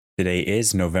Today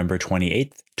is November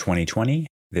 28th, 2020.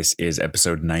 This is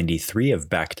episode 93 of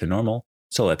Back to Normal,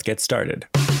 so let's get started.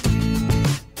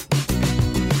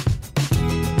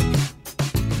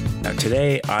 Now,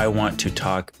 today I want to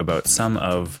talk about some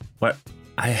of what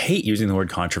I hate using the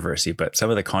word controversy, but some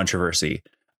of the controversy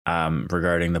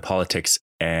regarding the politics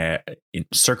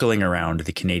circling around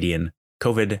the Canadian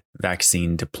COVID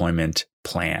vaccine deployment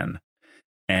plan.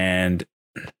 And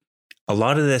a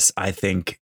lot of this, I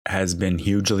think, has been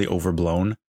hugely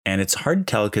overblown. And it's hard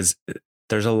to tell because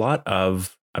there's a lot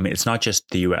of, it's not just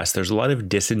the US, there's a lot of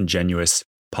disingenuous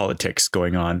politics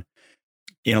going on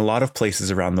in a lot of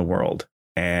places around the world.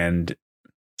 And,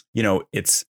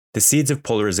 it's the seeds of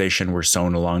polarization were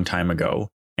sown a long time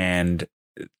ago. And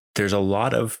there's a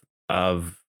lot of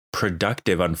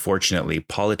productive, unfortunately,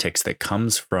 politics that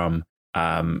comes from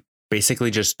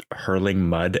basically just hurling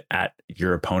mud at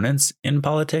your opponents in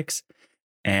politics.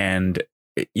 And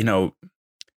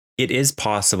it is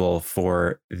possible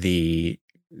for in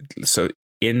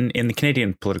the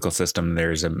Canadian political system,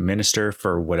 there's a minister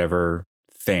for whatever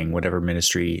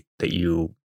ministry that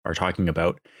you are talking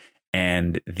about.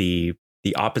 And the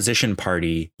opposition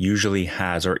party usually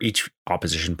has, or each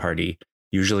opposition party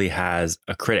usually has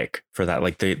a critic for that.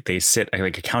 Like they sit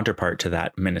like a counterpart to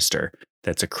that minister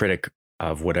that's a critic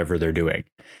of whatever they're doing.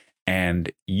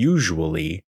 And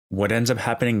usually what ends up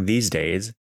happening these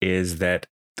days is that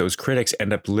those critics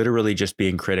end up literally just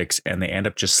being critics, and they end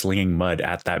up just slinging mud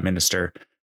at that minister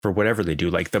for whatever they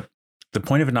do. Like the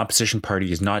point of an opposition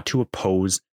party is not to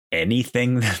oppose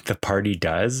anything that the party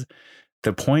does.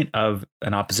 The point of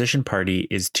an opposition party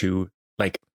is to,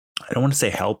 I don't want to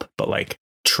say help, but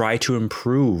try to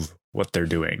improve what they're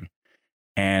doing.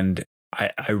 And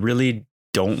I really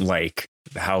don't like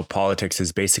how politics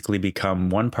has basically become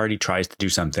one party tries to do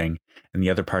something and the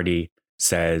other party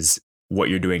says what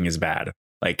you're doing is bad.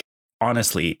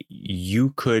 Honestly, you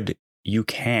can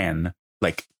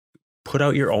put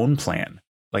out your own plan.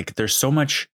 There's so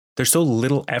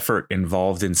little effort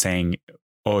involved in saying,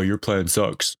 oh, your plan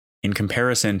sucks, in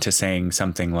comparison to saying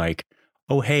something like,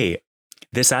 oh, hey,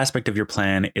 this aspect of your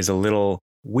plan is a little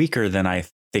weaker than I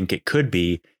think it could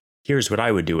be. Here's what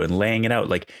I would do, and laying it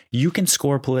out. You can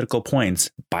score political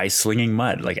points by slinging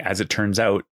mud. As it turns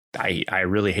out, I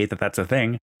really hate that that's a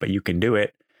thing, but you can do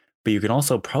it. But you can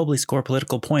also probably score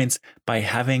political points by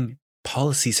having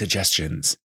policy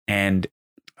suggestions. And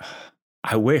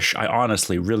I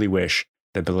honestly really wish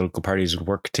that political parties would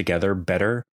work together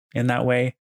better in that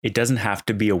way. It doesn't have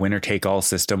to be a winner take all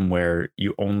system where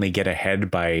you only get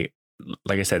ahead by,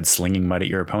 like I said, slinging mud at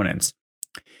your opponents.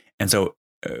 And so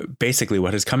basically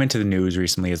what has come into the news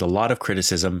recently is a lot of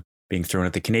criticism being thrown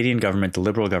at the Canadian government, the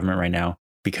Liberal government right now,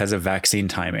 because of vaccine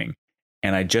timing.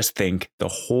 And I just think the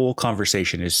whole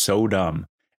conversation is so dumb.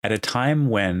 At a time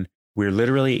when we're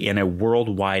literally in a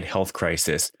worldwide health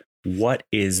crisis, what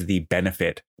is the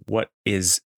benefit? What's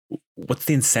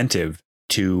the incentive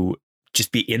to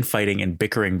just be infighting and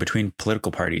bickering between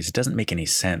political parties? It doesn't make any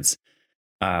sense.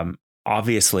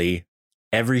 Obviously,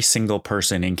 every single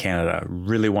person in Canada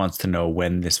really wants to know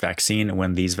when these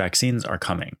vaccines are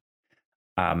coming.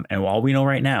 And all we know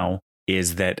right now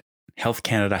is that Health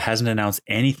Canada hasn't announced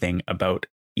anything about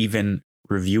even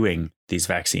reviewing these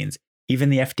vaccines. Even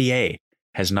the FDA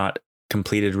has not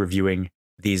completed reviewing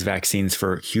these vaccines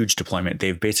for huge deployment.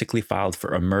 They've basically filed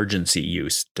for emergency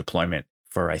use deployment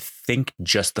for, I think,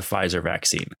 just the Pfizer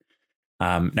vaccine.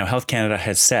 Now, Health Canada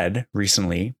has said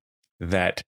recently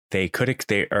that they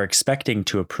are expecting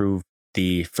to approve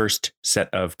the first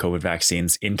set of COVID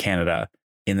vaccines in Canada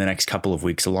in the next couple of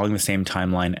weeks, along the same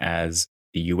timeline as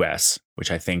the US, which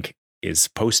I think is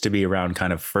supposed to be around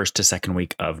kind of first to second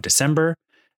week of December.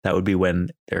 That would be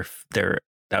when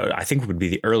I think would be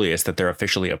the earliest that they're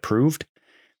officially approved.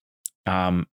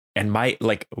 And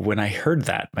when I heard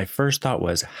that, my first thought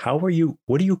was, what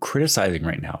are you criticizing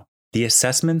right now? The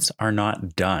assessments are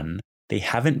not done. They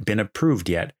haven't been approved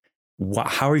yet. Who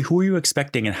are you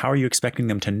expecting, and how are you expecting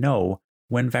them to know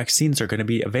when vaccines are going to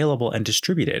be available and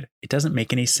distributed? It doesn't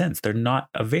make any sense. They're not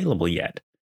available yet.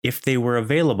 If they were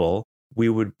available, we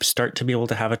would start to be able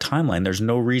to have a timeline. There's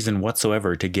no reason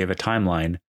whatsoever to give a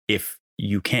timeline if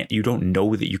you don't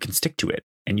know that you can stick to it.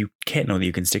 And you can't know that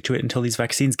you can stick to it until these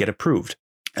vaccines get approved.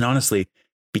 And honestly,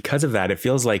 because of that, it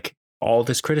feels like all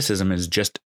this criticism is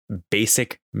just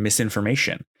basic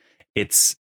misinformation.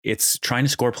 It's trying to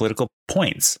score political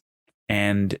points.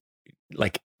 And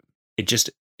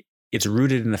it's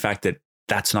rooted in the fact that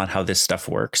that's not how this stuff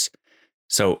works.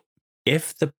 So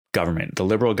if the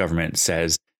Liberal government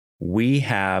says,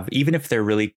 even if they're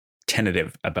really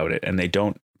tentative about it and they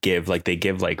don't give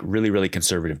really, really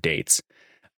conservative dates,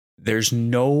 there's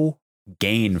no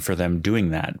gain for them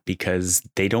doing that because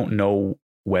they don't know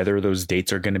whether those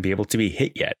dates are going to be able to be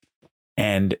hit yet.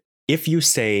 And if you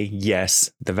say,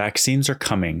 yes, the vaccines are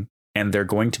coming and they're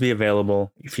going to be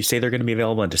available, if you say they're going to be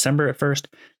available in December at first,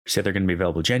 you say they're going to be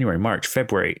available January, March,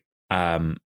 February,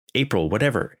 April,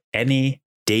 whatever, any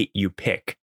date you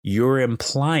pick, you're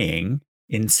implying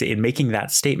in making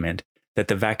that statement that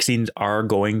the vaccines are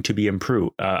going to be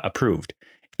approved.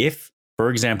 If, for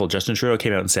example, Justin Trudeau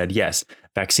came out and said, yes,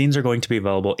 vaccines are going to be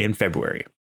available in February,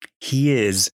 he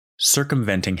is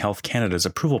circumventing Health Canada's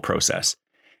approval process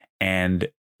and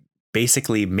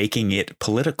basically making it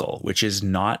political, which is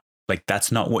not like,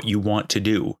 that's not what you want to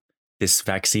do. This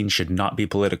vaccine should not be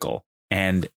political.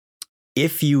 And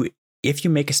if you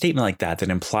make a statement like that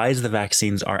implies the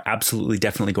vaccines are absolutely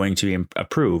definitely going to be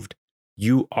approved,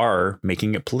 you are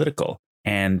making it political.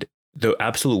 And the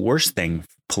absolute worst thing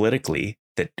politically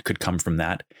that could come from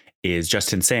that is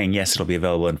Justin saying, yes, it'll be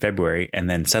available in February. And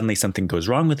then suddenly something goes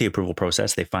wrong with the approval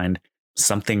process. They find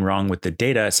something wrong with the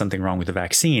data, something wrong with the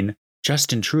vaccine.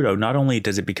 Justin Trudeau, not only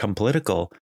does it become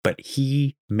political, but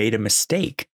he made a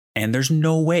mistake. And there's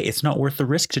no way, it's not worth the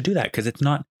risk to do that, because it's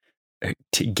not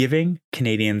giving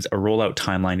Canadians a rollout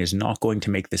timeline is not going to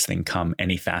make this thing come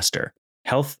any faster.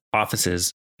 Health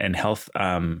offices and health,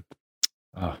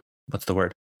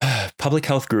 public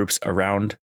health groups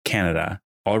around Canada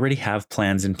already have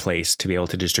plans in place to be able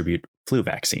to distribute flu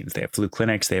vaccines. They have flu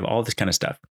clinics. They have all this kind of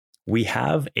stuff. We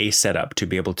have a setup to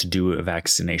be able to do a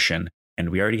vaccination, and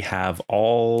we already have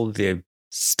all the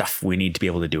stuff we need to be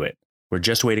able to do it. We're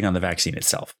just waiting on the vaccine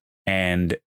itself.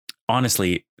 And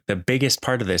honestly, the biggest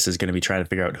part of this is going to be trying to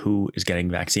figure out who is getting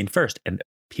vaccine first. And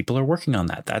people are working on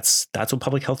that. That's what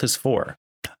public health is for.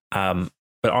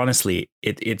 But honestly,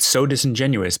 it's so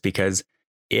disingenuous, because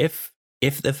if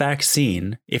the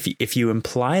vaccine, if you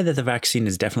imply that the vaccine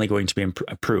is definitely going to be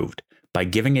approved by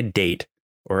giving a date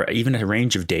or even a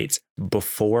range of dates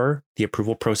before the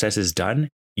approval process is done,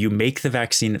 you make the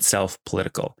vaccine itself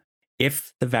political.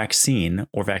 If the vaccine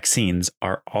or vaccines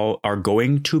are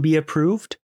going to be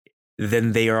approved,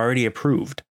 then they are already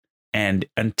approved. And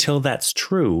until that's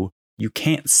true, you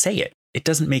can't say it. It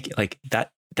doesn't make it like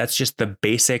that. That's just the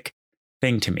basic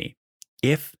thing to me.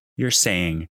 If you're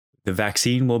saying the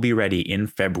vaccine will be ready in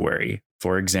February,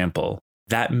 for example,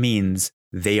 that means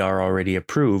they are already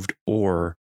approved,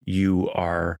 or you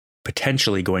are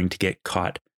potentially going to get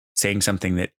caught saying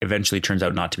something that eventually turns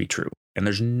out not to be true. And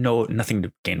there's nothing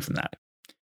to gain from that.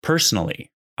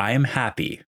 Personally, I am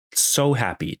happy, so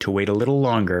happy to wait a little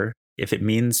longer. If it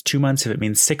means 2 months, if it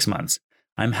means 6 months,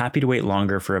 I'm happy to wait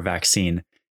longer for a vaccine.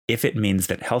 If it means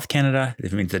that Health Canada,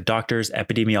 if it means that doctors,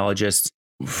 epidemiologists,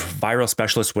 viral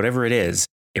specialists, whatever it is,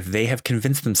 if they have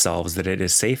convinced themselves that it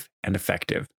is safe and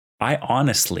effective, I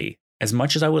honestly, as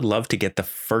much as I would love to get the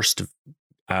first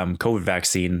COVID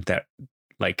vaccine that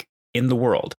like in the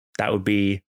world, that would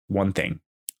be one thing.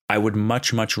 I would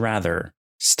much, much rather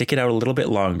stick it out a little bit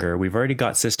longer. We've already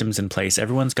got systems in place.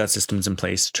 Everyone's got systems in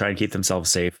place to try and keep themselves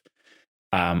safe.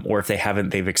 Or if they haven't,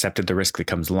 they've accepted the risk that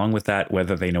comes along with that,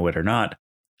 whether they know it or not.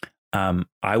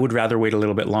 I would rather wait a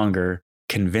little bit longer,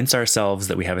 convince ourselves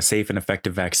that we have a safe and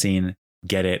effective vaccine,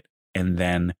 get it, and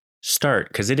then start.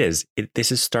 Because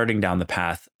this is starting down the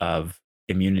path of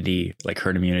immunity, like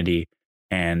herd immunity,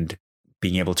 and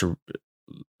being able to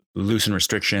loosen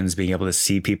restrictions, being able to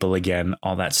see people again,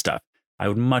 all that stuff. I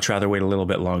would much rather wait a little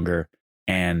bit longer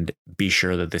and be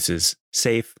sure that this is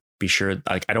safe. Be sure,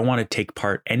 like, I don't want to take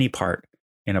any part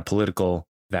in a political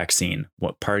vaccine.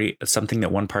 Something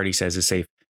that one party says is safe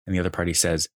and the other party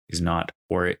says is not,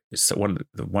 or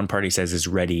one party says is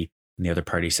ready and the other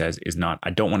party says is not.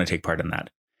 I don't want to take part in that.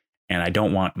 And I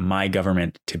don't want my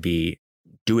government to be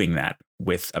doing that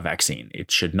with a vaccine.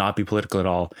 It should not be political at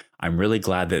all. I'm really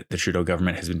glad that the Trudeau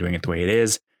government has been doing it the way it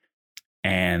is.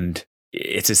 And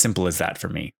it's as simple as that for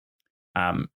me.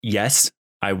 Yes,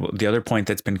 the other point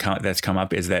that's come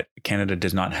up is that Canada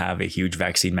does not have a huge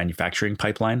vaccine manufacturing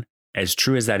pipeline. As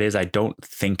true as that is, I don't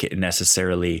think it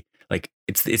necessarily, like,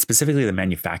 it's specifically the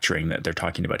manufacturing that they're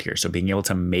talking about here. So being able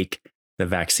to make the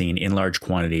vaccine in large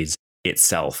quantities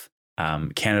itself.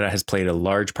 Canada has played a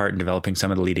large part in developing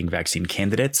some of the leading vaccine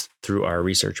candidates through our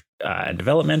research and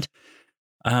development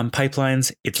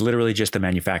pipelines. It's literally just the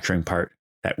manufacturing part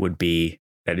that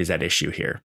is at issue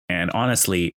here. And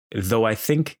honestly, though I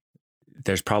think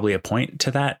there's probably a point to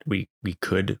that, we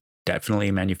could definitely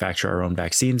manufacture our own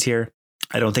vaccines here.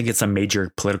 I don't think it's a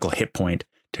major political hit point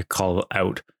to call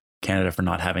out Canada for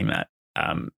not having that.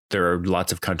 There are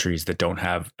lots of countries that don't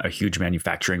have a huge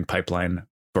manufacturing pipeline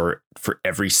for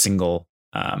every single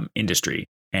industry.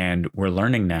 And we're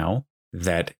learning now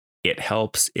that it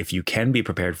helps if you can be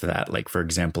prepared for that. Like, for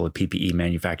example, a PPE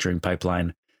manufacturing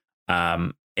pipeline.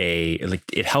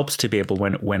 It helps to be able,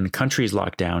 when countries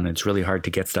lock down and it's really hard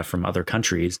to get stuff from other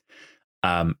countries,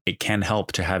 it can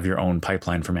help to have your own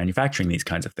pipeline for manufacturing these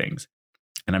kinds of things.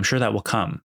 And I'm sure that will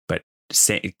come. But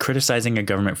criticizing a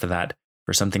government for that,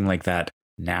 for something like that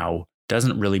now,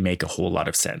 doesn't really make a whole lot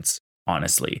of sense,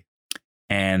 honestly.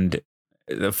 And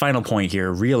the final point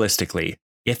here, realistically,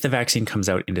 if the vaccine comes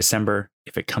out in December,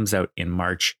 if it comes out in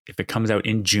March, if it comes out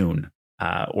in June,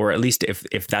 or at least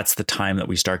if that's the time that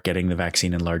we start getting the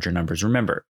vaccine in larger numbers.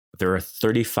 Remember, there are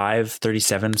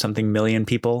 37 something million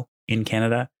people in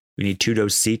Canada. We need 2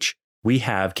 doses each.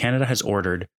 Canada has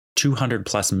ordered 200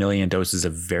 plus million doses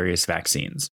of various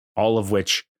vaccines, all of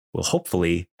which will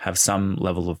hopefully have some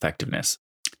level of effectiveness.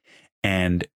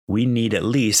 And we need at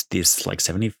least this like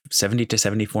 70 to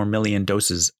 74 million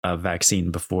doses of vaccine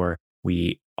before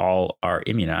we all are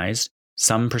immunized.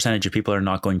 Some percentage of people are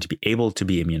not going to be able to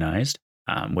be immunized.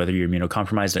 Whether you're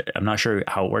immunocompromised, I'm not sure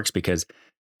how it works, because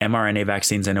mRNA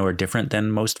vaccines I know are different than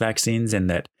most vaccines in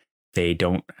that they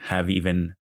don't have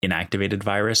even inactivated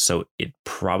virus. So it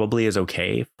probably is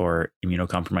okay for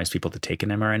immunocompromised people to take an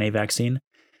mRNA vaccine.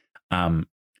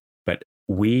 But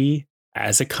we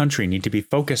as a country need to be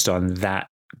focused on that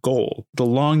goal, the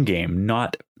long game,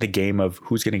 not the game of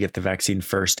who's going to get the vaccine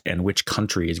first and which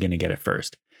country is going to get it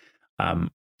first. No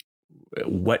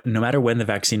matter when the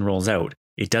vaccine rolls out,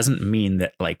 it doesn't mean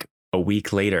that like a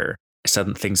week later,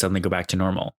 things suddenly go back to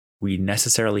normal. We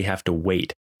necessarily have to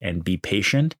wait and be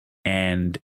patient.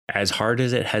 And as hard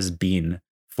as it has been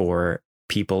for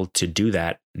people to do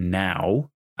that now,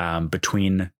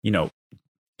 between,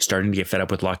 starting to get fed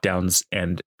up with lockdowns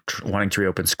and wanting to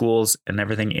reopen schools and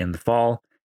everything in the fall,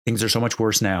 things are so much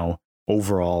worse now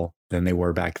overall than they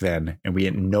were back then. And we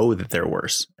didn't know that they're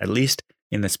worse. At least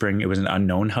in the spring, it was an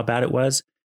unknown how bad it was.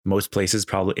 Most places,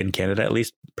 probably in Canada at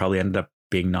least, probably ended up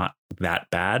being not that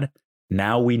bad.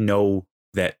 Now we know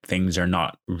that things are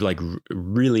not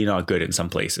really not good in some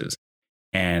places.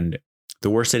 And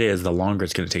the worse it is, the longer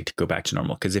it's going to take to go back to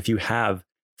normal. Because if you have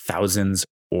thousands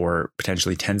or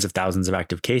potentially tens of thousands of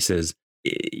active cases,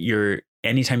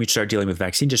 anytime you start dealing with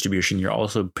vaccine distribution, you're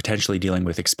also potentially dealing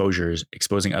with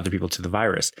exposing other people to the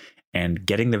virus. And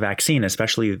getting the vaccine,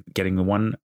 especially getting the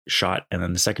one shot and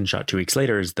then the second shot 2 weeks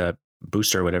later, is the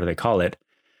booster, whatever they call it.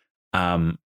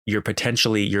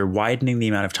 You're widening the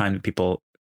amount of time that people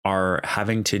are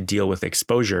having to deal with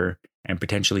exposure and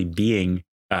potentially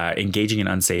engaging in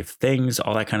unsafe things,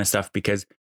 all that kind of stuff, because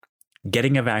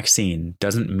getting a vaccine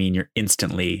doesn't mean you're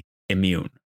instantly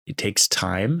immune. It takes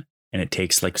time, and it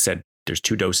takes, like I said, there's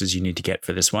 2 doses you need to get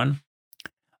for this one.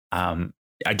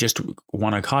 I just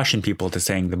want to caution people to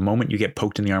saying the moment you get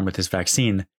poked in the arm with this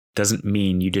vaccine doesn't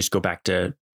mean you just go back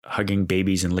to hugging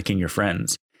babies and licking your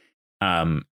friends.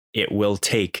 It will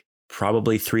take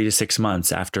probably 3 to 6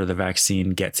 months after the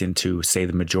vaccine gets into, say,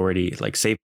 the majority, like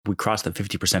say we cross the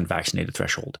 50% vaccinated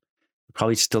threshold. It'll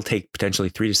probably still take potentially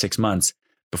 3 to 6 months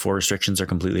before restrictions are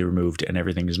completely removed and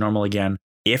everything is normal again.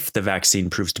 If the vaccine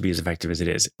proves to be as effective as it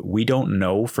is, we don't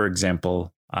know, for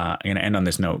example, I'm going to end on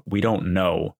this note. We don't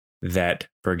know that,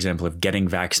 for example, if getting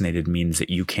vaccinated means that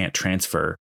you can't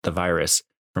transfer the virus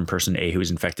from person A who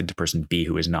is infected to person B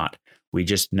who is not. We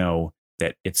just know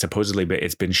that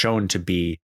it's been shown to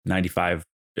be 90 to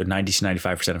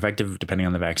 95% effective, depending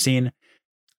on the vaccine.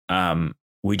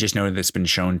 We just know that it's been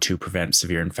shown to prevent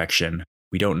severe infection.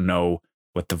 We don't know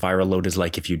what the viral load is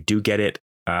like if you do get it,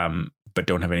 but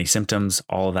don't have any symptoms,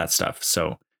 all of that stuff.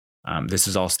 So this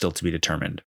is all still to be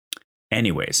determined.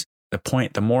 Anyways,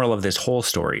 the moral of this whole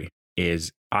story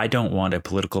is I don't want a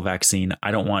political vaccine. I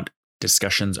don't want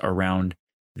discussions around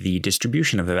the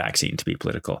distribution of the vaccine to be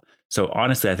political. So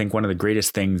honestly, I think one of the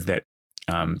greatest things that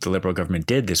the Liberal government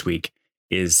did this week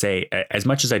is say, as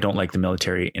much as I don't like the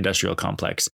military industrial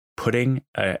complex, putting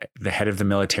the head of the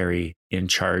military in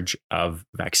charge of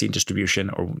vaccine distribution,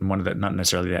 or not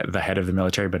necessarily the head of the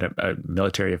military, but a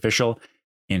military official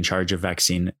in charge of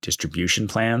vaccine distribution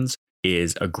plans,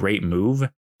 is a great move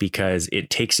because it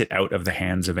takes it out of the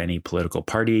hands of any political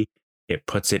party. It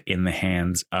puts it in the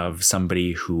hands of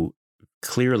somebody who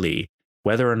clearly,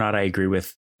 whether or not I agree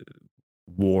with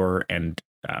war and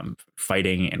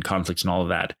fighting and conflicts and all of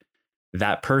that,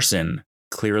 that person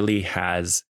clearly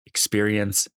has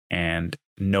experience and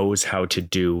knows how to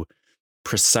do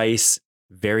precise,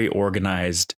 very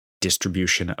organized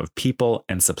distribution of people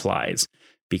and supplies,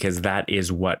 because that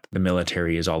is what the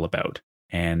military is all about.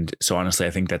 And so honestly,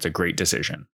 I think that's a great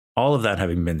decision. All of that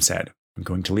having been said, I'm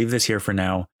going to leave this here for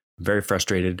now. I'm very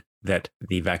frustrated that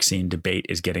the vaccine debate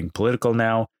is getting political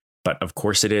now, but of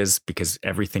course it is, because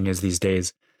everything is these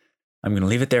days. I'm going to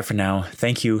leave it there for now.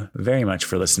 Thank you very much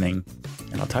for listening,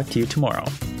 and I'll talk to you tomorrow.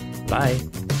 Bye.